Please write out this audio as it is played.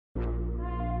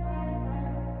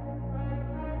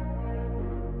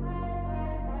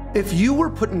If you were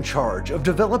put in charge of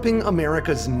developing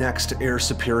America's next air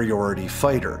superiority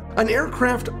fighter, an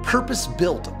aircraft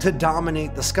purpose-built to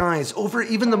dominate the skies over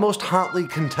even the most hotly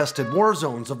contested war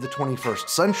zones of the 21st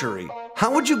century,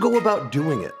 how would you go about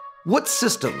doing it? What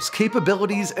systems,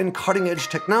 capabilities, and cutting-edge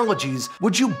technologies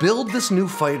would you build this new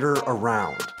fighter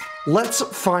around? Let's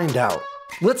find out.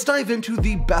 Let's dive into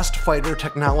the best fighter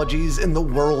technologies in the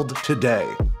world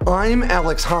today. I'm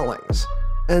Alex Hollings,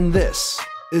 and this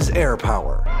is Air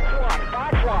Power.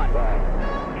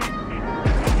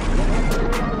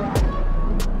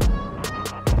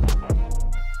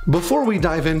 Before we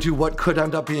dive into what could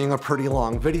end up being a pretty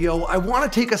long video, I want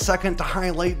to take a second to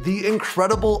highlight the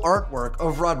incredible artwork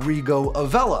of Rodrigo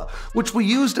Avella, which we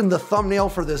used in the thumbnail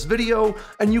for this video,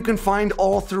 and you can find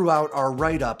all throughout our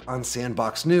write-up on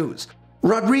Sandboxx News.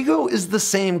 Rodrigo is the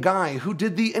same guy who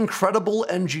did the incredible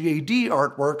NGAD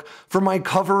artwork for my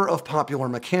cover of Popular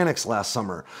Mechanics last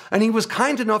summer, and he was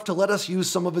kind enough to let us use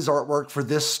some of his artwork for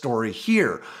this story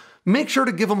here. Make sure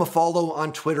to give him a follow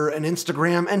on Twitter and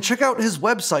Instagram, and check out his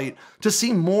website to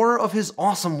see more of his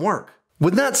awesome work.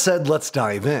 With that said, let's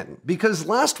dive in, because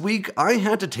last week I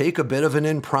had to take a bit of an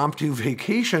impromptu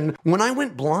vacation when I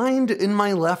went blind in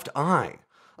my left eye.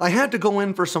 I had to go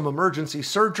in for some emergency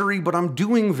surgery, but I'm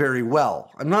doing very well.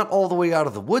 I'm not all the way out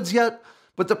of the woods yet,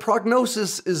 but the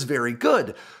prognosis is very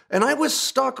good, and I was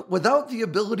stuck without the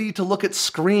ability to look at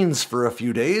screens for a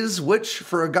few days, which,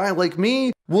 for a guy like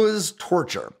me, was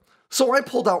torture. So I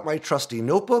pulled out my trusty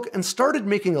notebook and started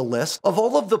making a list of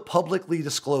all of the publicly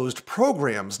disclosed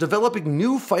programs developing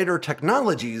new fighter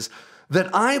technologies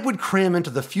that I would cram into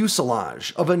the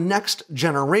fuselage of a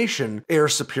next-generation air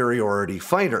superiority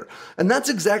fighter. And that's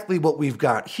exactly what we've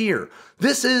got here.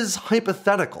 This is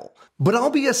hypothetical, but I'll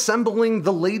be assembling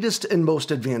the latest and most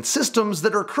advanced systems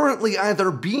that are currently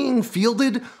either being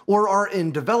fielded or are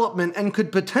in development and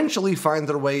could potentially find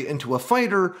their way into a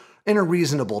fighter in a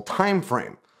reasonable time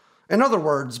frame. In other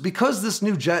words, because this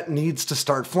new jet needs to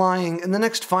start flying in the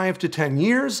next 5 to 10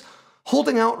 years,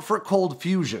 holding out for cold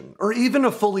fusion, or even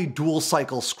a fully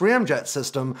dual-cycle scramjet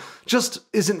system, just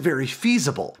isn't very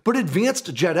feasible. But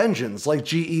advanced jet engines like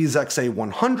GE's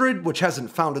XA100, which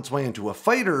hasn't found its way into a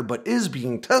fighter but is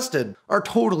being tested, are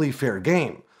totally fair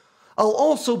game. I'll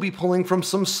also be pulling from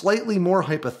some slightly more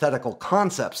hypothetical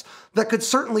concepts that could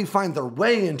certainly find their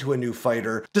way into a new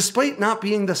fighter, despite not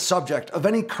being the subject of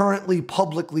any currently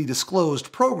publicly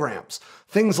disclosed programs,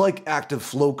 things like active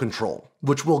flow control,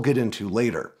 which we'll get into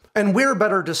later. And where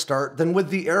better to start than with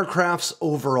the aircraft's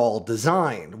overall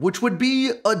design, which would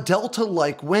be a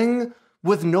Delta-like wing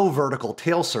with no vertical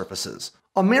tail surfaces.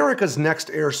 America's next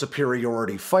air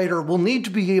superiority fighter will need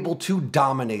to be able to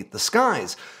dominate the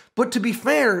skies, but to be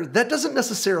fair, that doesn't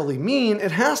necessarily mean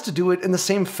it has to do it in the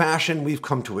same fashion we've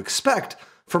come to expect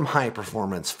from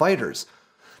high-performance fighters.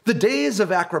 The days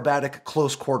of acrobatic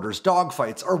close-quarters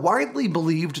dogfights are widely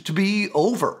believed to be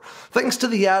over, thanks to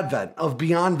the advent of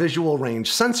beyond visual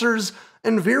range sensors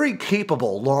and very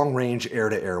capable long-range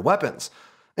air-to-air weapons.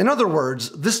 In other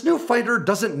words, this new fighter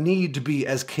doesn't need to be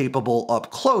as capable up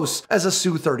close as a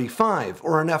Su-35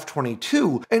 or an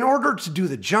F-22 in order to do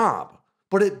the job,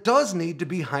 but it does need to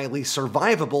be highly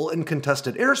survivable in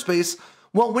contested airspace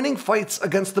while winning fights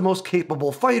against the most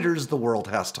capable fighters the world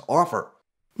has to offer.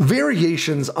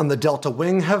 Variations on the Delta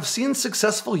wing have seen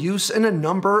successful use in a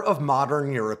number of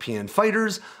modern European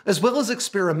fighters, as well as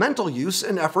experimental use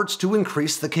in efforts to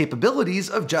increase the capabilities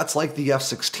of jets like the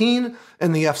F-16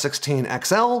 and the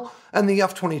F-16XL and the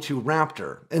F-22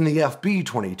 Raptor and the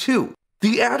FB-22.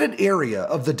 The added area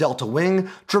of the Delta wing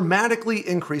dramatically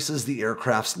increases the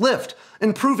aircraft's lift,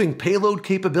 improving payload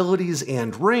capabilities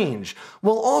and range,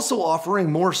 while also offering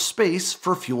more space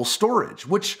for fuel storage,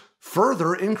 which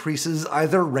further increases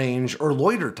either range or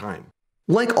loiter time.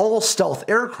 Like all stealth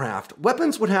aircraft,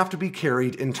 weapons would have to be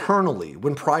carried internally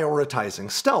when prioritizing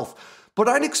stealth, but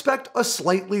I'd expect a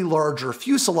slightly larger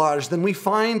fuselage than we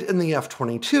find in the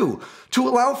F-22 to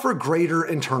allow for greater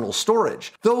internal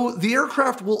storage, though the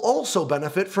aircraft will also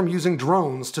benefit from using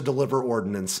drones to deliver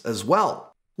ordnance as well.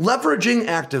 Leveraging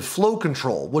active flow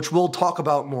control, which we'll talk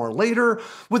about more later,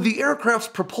 with the aircraft's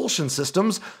propulsion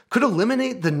systems could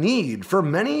eliminate the need for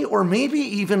many or maybe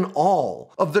even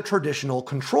all of the traditional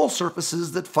control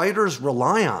surfaces that fighters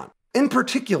rely on. In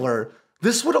particular,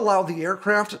 this would allow the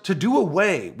aircraft to do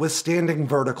away with standing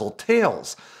vertical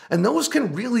tails, and those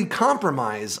can really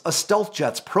compromise a stealth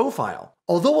jet's profile.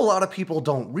 Although a lot of people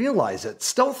don't realize it,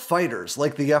 stealth fighters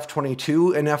like the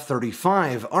F-22 and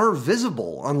F-35 are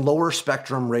visible on lower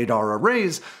spectrum radar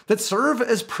arrays that serve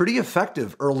as pretty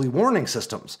effective early warning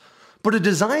systems. but a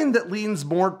design that leans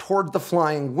more toward the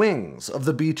flying wings of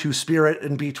the B-2 Spirit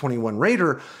and B-21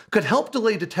 Raider could help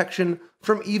delay detection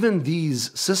from even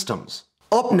these systems.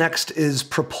 Up next is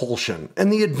propulsion,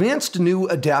 and the advanced new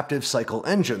adaptive cycle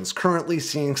engines currently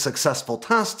seeing successful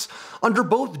tests under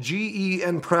both GE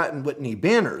and Pratt & Whitney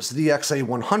banners, the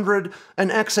XA100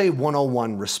 and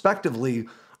XA101 respectively,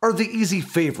 are the easy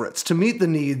favorites to meet the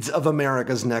needs of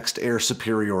America's next air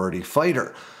superiority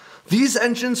fighter. These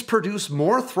engines produce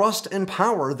more thrust and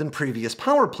power than previous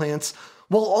power plants,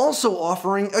 while also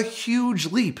offering a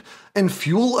huge leap in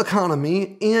fuel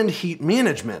economy and heat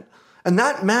management. And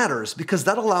that matters because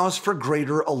that allows for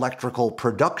greater electrical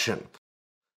production.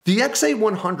 The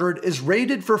XA100 is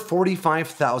rated for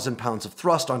 45,000 pounds of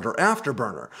thrust under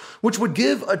afterburner, which would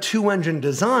give a two-engine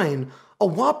design a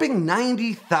whopping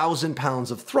 90,000 pounds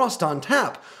of thrust on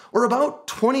tap, or about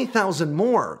 20,000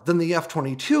 more than the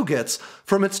F-22 gets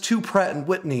from its two Pratt &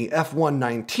 Whitney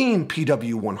F-119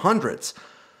 PW100s.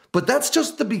 But that's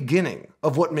just the beginning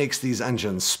of what makes these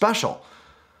engines special.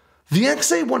 The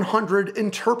XA100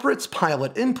 interprets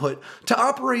pilot input to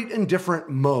operate in different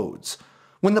modes.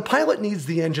 When the pilot needs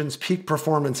the engine's peak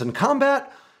performance in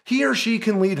combat, he or she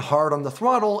can lead hard on the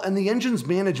throttle and the engine's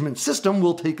management system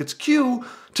will take its cue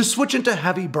to switch into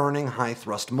heavy burning high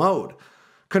thrust mode.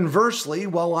 Conversely,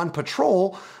 while on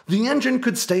patrol, the engine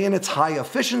could stay in its high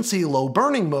efficiency low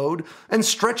burning mode and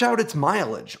stretch out its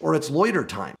mileage or its loiter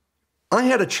time. I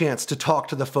had a chance to talk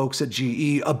to the folks at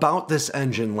GE about this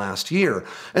engine last year,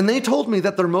 and they told me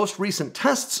that their most recent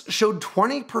tests showed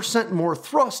 20% more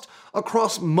thrust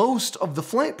across most of the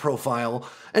flight profile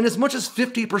and as much as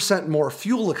 50% more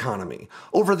fuel economy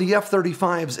over the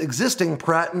F-35's existing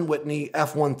Pratt & Whitney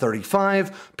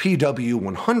F-135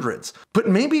 PW100s. But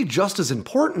maybe just as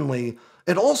importantly,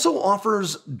 it also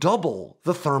offers double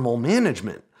the thermal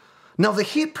management. Now, the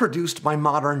heat produced by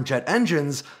modern jet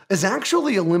engines is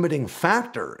actually a limiting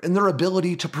factor in their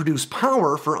ability to produce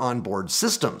power for onboard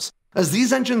systems. As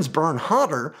these engines burn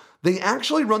hotter, they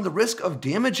actually run the risk of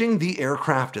damaging the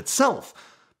aircraft itself.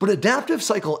 But adaptive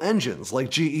cycle engines like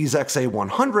GE's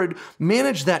XA100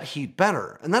 manage that heat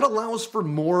better, and that allows for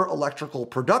more electrical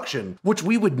production, which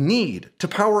we would need to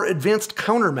power advanced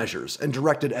countermeasures and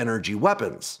directed energy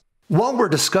weapons. While we're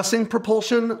discussing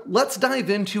propulsion, let's dive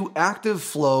into active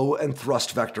flow and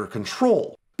thrust vector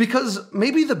control. Because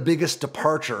maybe the biggest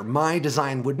departure my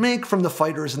design would make from the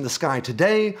fighters in the sky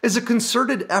today is a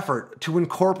concerted effort to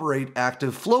incorporate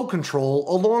active flow control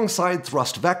alongside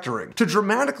thrust vectoring to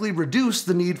dramatically reduce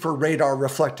the need for radar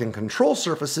reflecting control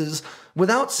surfaces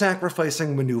without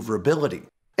sacrificing maneuverability.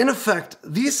 In effect,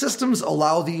 these systems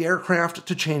allow the aircraft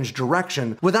to change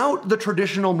direction without the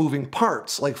traditional moving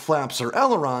parts like flaps or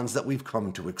ailerons that we've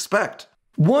come to expect.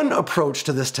 One approach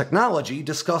to this technology,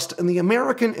 discussed in the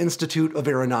American Institute of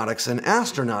Aeronautics and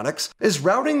Astronautics, is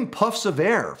routing puffs of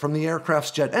air from the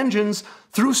aircraft's jet engines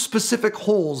through specific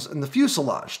holes in the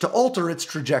fuselage to alter its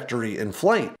trajectory in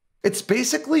flight. It's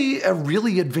basically a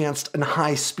really advanced and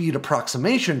high-speed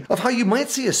approximation of how you might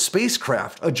see a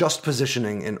spacecraft adjust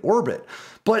positioning in orbit,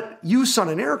 but use on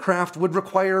an aircraft would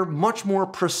require much more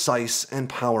precise and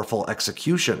powerful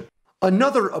execution.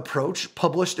 Another approach,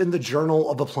 published in the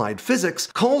Journal of Applied Physics,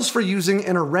 calls for using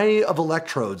an array of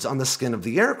electrodes on the skin of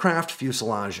the aircraft,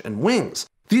 fuselage, and wings.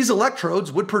 These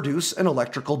electrodes would produce an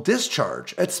electrical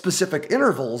discharge at specific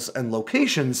intervals and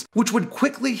locations, which would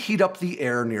quickly heat up the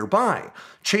air nearby,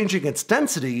 changing its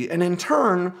density and in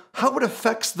turn, how it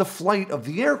affects the flight of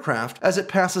the aircraft as it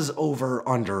passes over,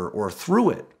 under, or through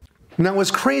it. Now,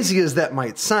 as crazy as that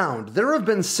might sound, there have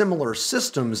been similar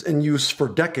systems in use for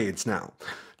decades now.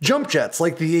 Jump jets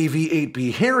like the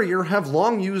AV-8B Harrier have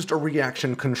long used a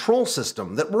reaction control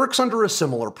system that works under a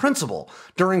similar principle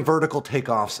during vertical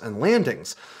takeoffs and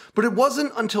landings. But it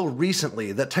wasn't until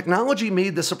recently that technology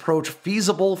made this approach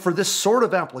feasible for this sort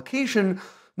of application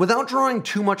without drawing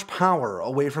too much power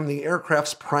away from the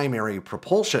aircraft's primary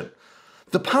propulsion.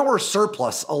 The power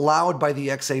surplus allowed by the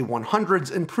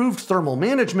XA100's improved thermal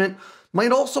management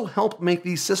might also help make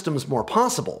these systems more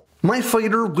possible. My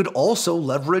fighter would also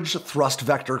leverage thrust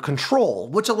vector control,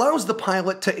 which allows the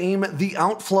pilot to aim the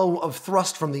outflow of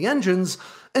thrust from the engines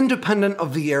independent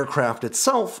of the aircraft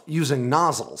itself using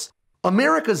nozzles.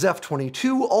 America's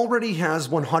F-22 already has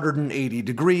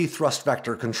 180-degree thrust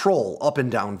vector control up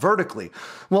and down vertically,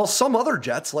 while some other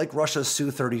jets like Russia's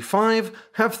Su-35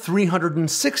 have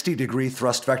 360-degree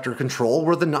thrust vector control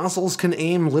where the nozzles can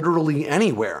aim literally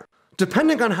anywhere.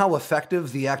 Depending on how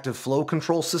effective the active flow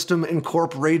control system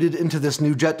incorporated into this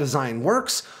new jet design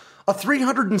works, A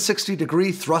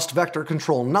 360-degree thrust vector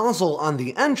control nozzle on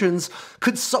the engines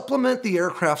could supplement the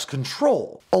aircraft's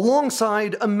control,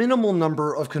 alongside a minimal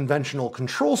number of conventional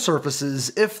control surfaces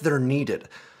if they're needed.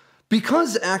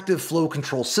 Because active flow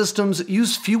control systems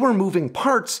use fewer moving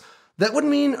parts, that would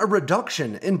mean a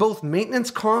reduction in both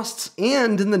maintenance costs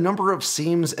and in the number of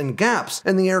seams and gaps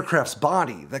in the aircraft's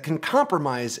body that can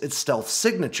compromise its stealth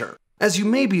signature. As you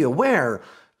may be aware,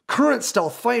 current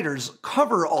stealth fighters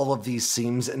cover all of these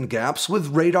seams and gaps with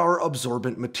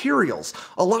radar-absorbent materials.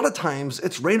 A lot of times,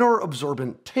 it's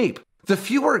radar-absorbent tape. The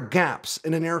fewer gaps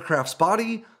in an aircraft's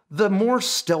body, the more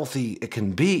stealthy it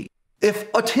can be.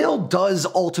 If a tail does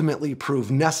ultimately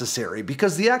prove necessary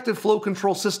because the active flow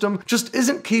control system just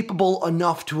isn't capable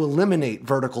enough to eliminate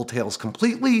vertical tails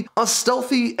completely, a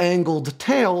stealthy angled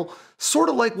tail, sort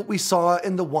of like what we saw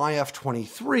in the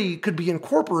YF-23, could be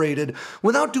incorporated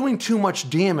without doing too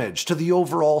much damage to the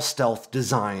overall stealth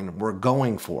design we're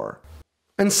going for.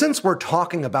 And since we're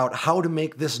talking about how to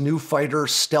make this new fighter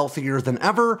stealthier than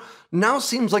ever, now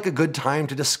seems like a good time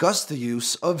to discuss the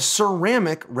use of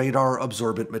ceramic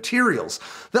radar-absorbent materials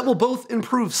that will both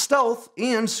improve stealth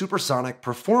and supersonic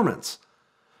performance.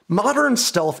 Modern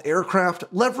stealth aircraft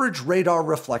leverage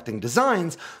radar-reflecting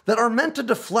designs that are meant to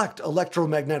deflect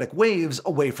electromagnetic waves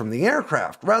away from the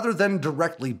aircraft, rather than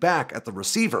directly back at the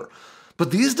receiver. But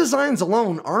these designs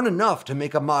alone aren't enough to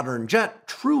make a modern jet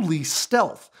truly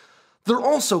stealth. They're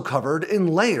also covered in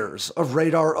layers of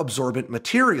radar-absorbent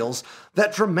materials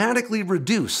that dramatically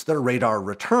reduce their radar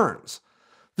returns.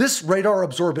 This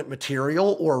radar-absorbent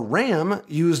material, or RAM,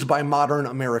 used by modern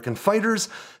American fighters,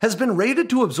 has been rated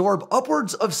to absorb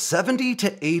upwards of 70 to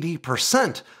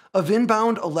 80% of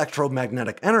inbound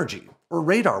electromagnetic energy, or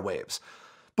radar waves.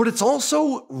 But it's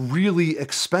also really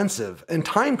expensive and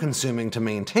time-consuming to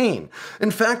maintain.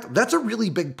 In fact, that's a really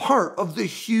big part of the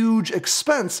huge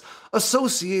expense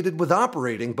associated with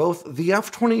operating both the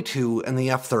F-22 and the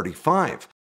F-35.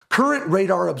 Current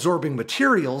radar-absorbing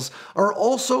materials are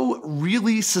also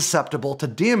really susceptible to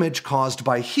damage caused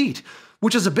by heat,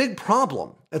 which is a big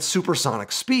problem at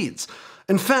supersonic speeds.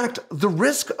 In fact, the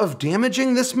risk of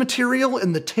damaging this material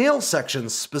in the tail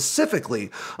sections specifically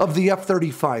of the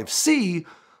F-35C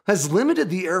has limited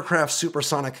the aircraft's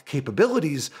supersonic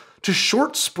capabilities to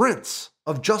short sprints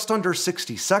of just under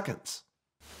 60 seconds.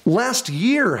 Last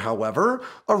year, however,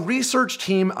 a research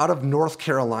team out of North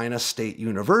Carolina State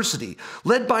University,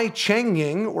 led by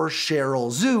Chang-Ying or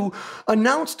Cheryl Zhu,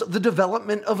 announced the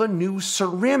development of a new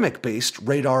ceramic-based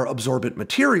radar-absorbent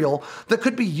material that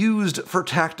could be used for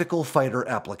tactical fighter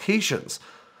applications.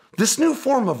 This new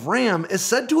form of RAM is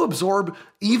said to absorb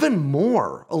even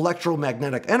more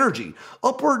electromagnetic energy,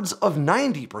 upwards of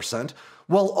 90%,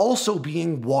 while also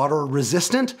being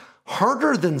water-resistant,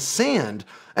 harder than sand,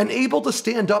 and able to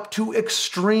stand up to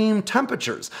extreme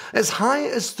temperatures, as high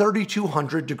as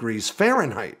 3,200 degrees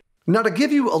Fahrenheit. Now, to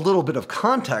give you a little bit of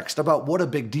context about what a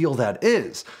big deal that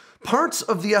is, parts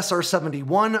of the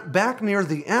SR-71 back near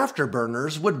the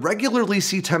afterburners would regularly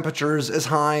see temperatures as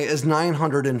high as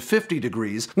 950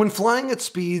 degrees when flying at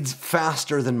speeds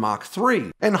faster than Mach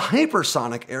 3, and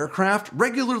hypersonic aircraft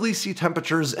regularly see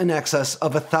temperatures in excess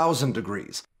of 1,000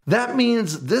 degrees. That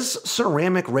means this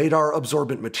ceramic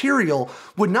radar-absorbent material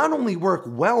would not only work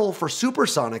well for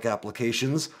supersonic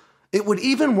applications, it would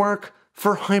even work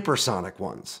for hypersonic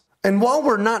ones. And while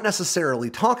we're not necessarily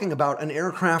talking about an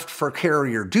aircraft for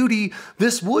carrier duty,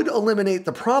 this would eliminate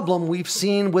the problem we've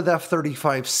seen with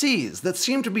F-35Cs that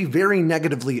seem to be very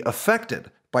negatively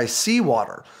affected by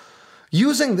seawater.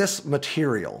 Using this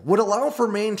material would allow for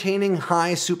maintaining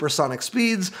high supersonic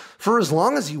speeds for as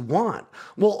long as you want,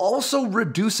 while also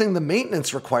reducing the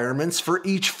maintenance requirements for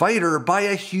each fighter by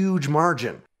a huge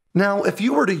margin. Now, if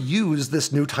you were to use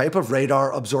this new type of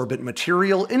radar-absorbent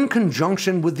material in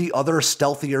conjunction with the other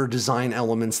stealthier design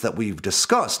elements that we've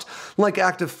discussed, like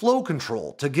active flow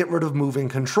control to get rid of moving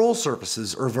control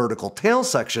surfaces or vertical tail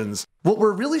sections, what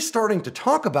we're really starting to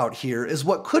talk about here is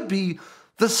what could be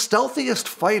the stealthiest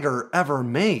fighter ever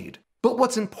made. But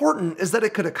what's important is that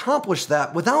it could accomplish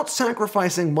that without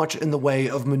sacrificing much in the way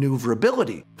of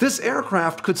maneuverability. This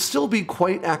aircraft could still be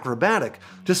quite acrobatic,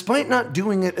 despite not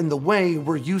doing it in the way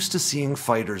we're used to seeing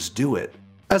fighters do it.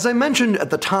 As I mentioned at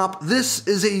the top, this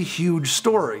is a huge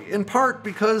story, in part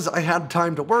because I had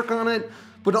time to work on it,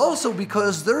 but also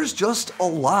because there's just a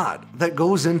lot that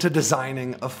goes into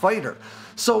designing a fighter.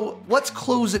 So let's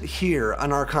close it here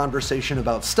on our conversation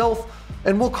about stealth,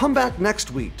 and we'll come back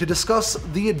next week to discuss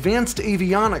the advanced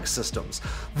avionics systems,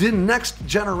 the next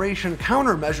generation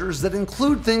countermeasures that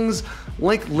include things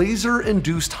like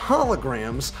laser-induced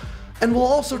holograms, And we'll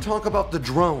also talk about the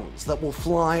drones that will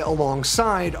fly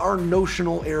alongside our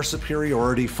notional air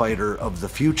superiority fighter of the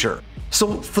future.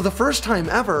 So for the first time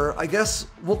ever, I guess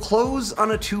we'll close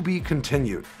on a to be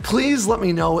continued. Please let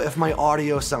me know if my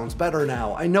audio sounds better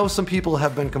now. I know some people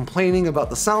have been complaining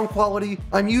about the sound quality.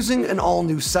 I'm using an all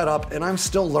new setup and I'm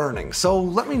still learning, so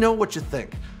let me know what you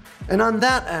think. And on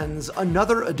that ends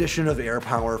another edition of Air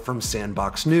Power from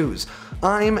Sandboxx News.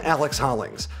 I'm Alex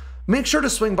Hollings. Make sure to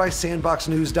swing by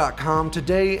sandboxnews.com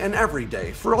today and every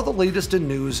day for all the latest in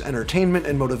news, entertainment,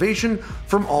 and motivation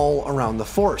from all around the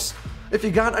Force. If you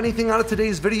got anything out of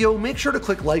today's video, make sure to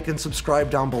click like and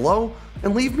subscribe down below,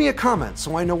 and leave me a comment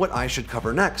so I know what I should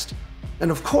cover next.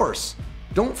 And of course,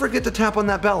 don't forget to tap on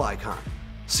that bell icon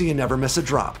so you never miss a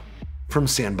drop from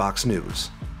Sandboxx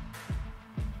News.